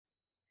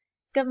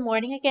Good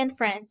morning again,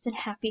 friends, and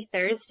happy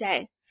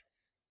Thursday.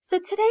 So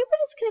today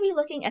we're just going to be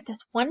looking at this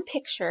one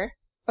picture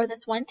or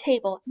this one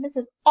table, and this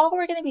is all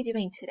we're going to be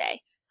doing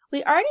today.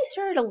 We already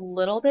started a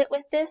little bit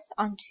with this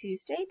on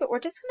Tuesday, but we're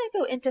just going to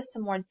go into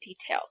some more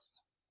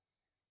details.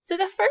 So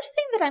the first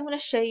thing that I'm going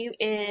to show you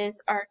is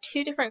our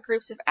two different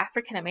groups of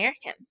African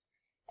Americans.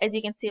 As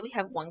you can see, we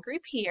have one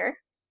group here,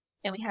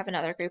 and we have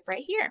another group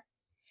right here.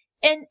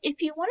 And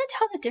if you want to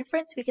tell the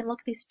difference, we can look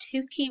at these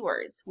two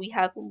keywords. We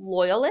have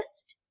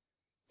loyalist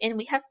and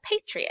we have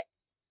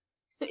patriots.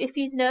 So if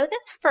you know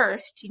this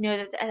first, you know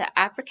that the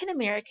African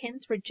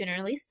Americans were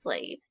generally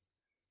slaves.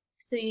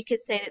 So you could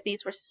say that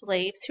these were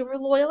slaves who were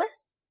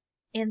loyalists,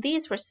 and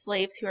these were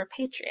slaves who were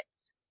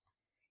patriots.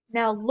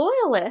 Now,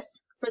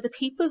 loyalists were the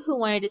people who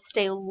wanted to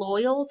stay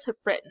loyal to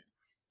Britain,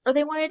 or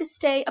they wanted to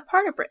stay a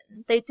part of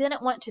Britain. They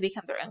didn't want to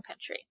become their own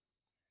country.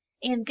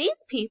 And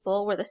these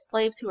people were the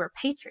slaves who were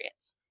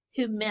patriots,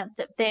 who meant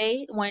that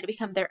they wanted to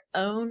become their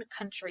own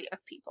country of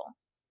people.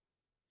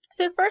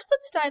 So first,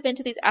 let's dive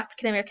into these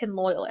African American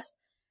loyalists,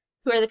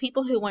 who are the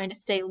people who wanted to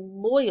stay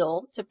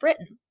loyal to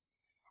Britain.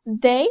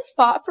 They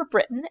fought for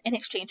Britain in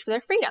exchange for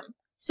their freedom.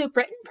 So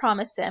Britain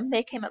promised them,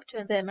 they came up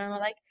to them and were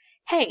like,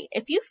 hey,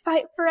 if you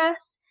fight for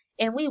us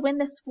and we win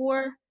this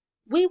war,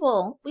 we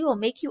will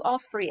make you all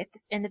free at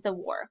this end of the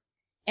war.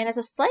 And as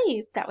a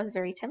slave, that was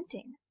very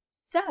tempting.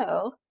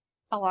 So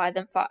a lot of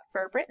them fought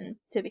for Britain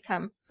to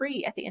become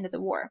free at the end of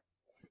the war.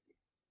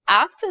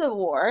 After the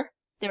war,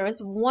 there was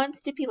one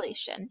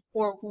stipulation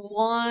or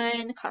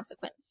one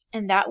consequence,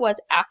 and that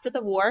was after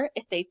the war,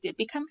 if they did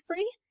become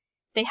free,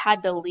 they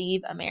had to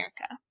leave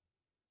America.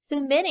 So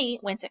many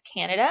went to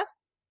Canada,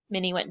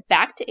 many went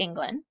back to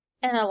England,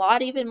 and a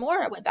lot even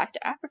more went back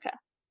to Africa.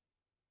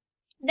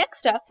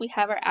 Next up, we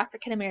have our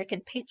African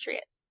American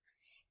patriots.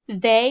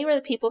 They were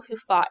the people who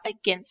fought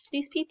against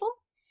these people,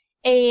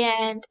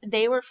 and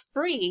they were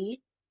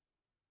free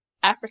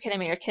African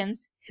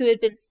Americans who had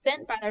been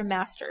sent by their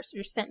masters,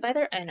 or sent by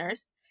their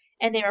owners,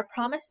 and they were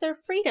promised their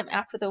freedom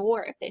after the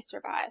war if they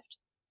survived.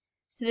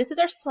 So this is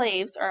our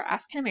slaves, or our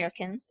African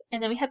Americans,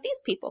 and then we have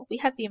these people. We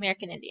have the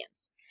American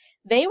Indians.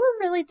 They were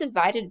really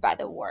divided by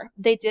the war.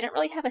 They didn't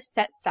really have a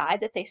set side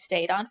that they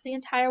stayed on for the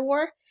entire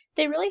war.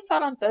 They really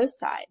fought on both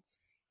sides.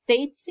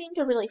 They seemed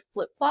to really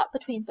flip-flop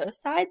between both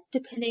sides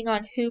depending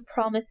on who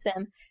promised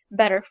them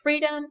better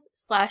freedoms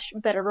 /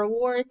 better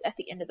rewards at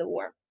the end of the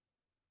war.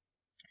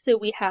 So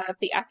we have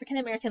the African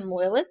American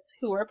loyalists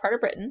who were a part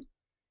of Britain,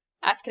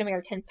 African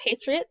American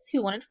patriots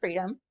who wanted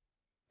freedom,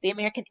 the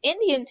American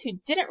Indians who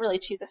didn't really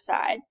choose a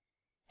side,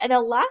 and the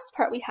last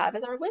part we have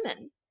is our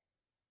women.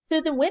 So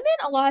the women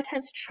a lot of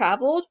times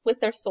traveled with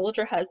their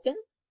soldier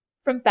husbands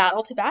from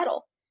battle to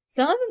battle.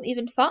 Some of them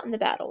even fought in the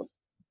battles,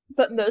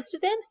 but most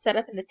of them set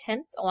up in the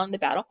tents along the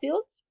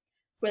battlefields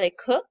where they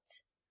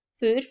cooked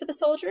food for the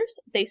soldiers,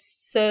 they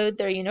sewed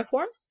their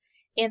uniforms,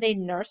 and they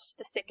nursed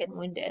the sick and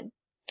wounded.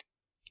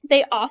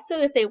 They also,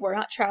 if they were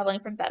not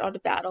traveling from battle to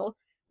battle,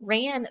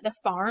 ran the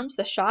farms,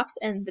 the shops,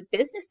 and the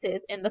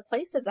businesses in the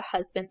place of the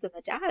husbands and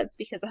the dads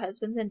because the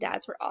husbands and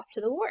dads were off to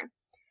the war.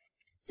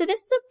 So this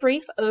is a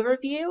brief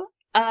overview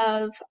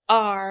of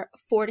our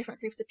 4 different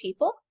groups of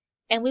people,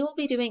 and we will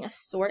be doing a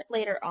sort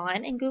later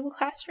on in Google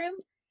Classroom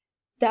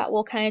that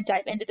will kind of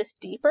dive into this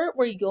deeper,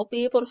 where you'll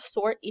be able to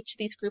sort each of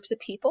these groups of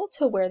people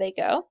to where they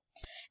go.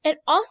 And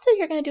also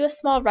you're going to do a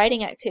small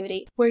writing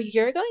activity where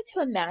you're going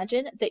to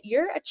imagine that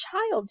you're a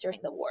child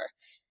during the war.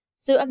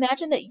 So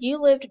imagine that you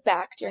lived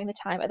back during the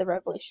time of the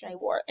Revolutionary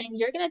War, and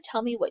you're going to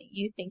tell me what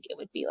you think it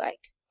would be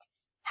like.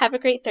 Have a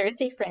great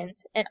Thursday,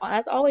 friends, and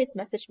as always,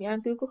 message me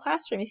on Google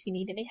Classroom if you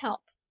need any help.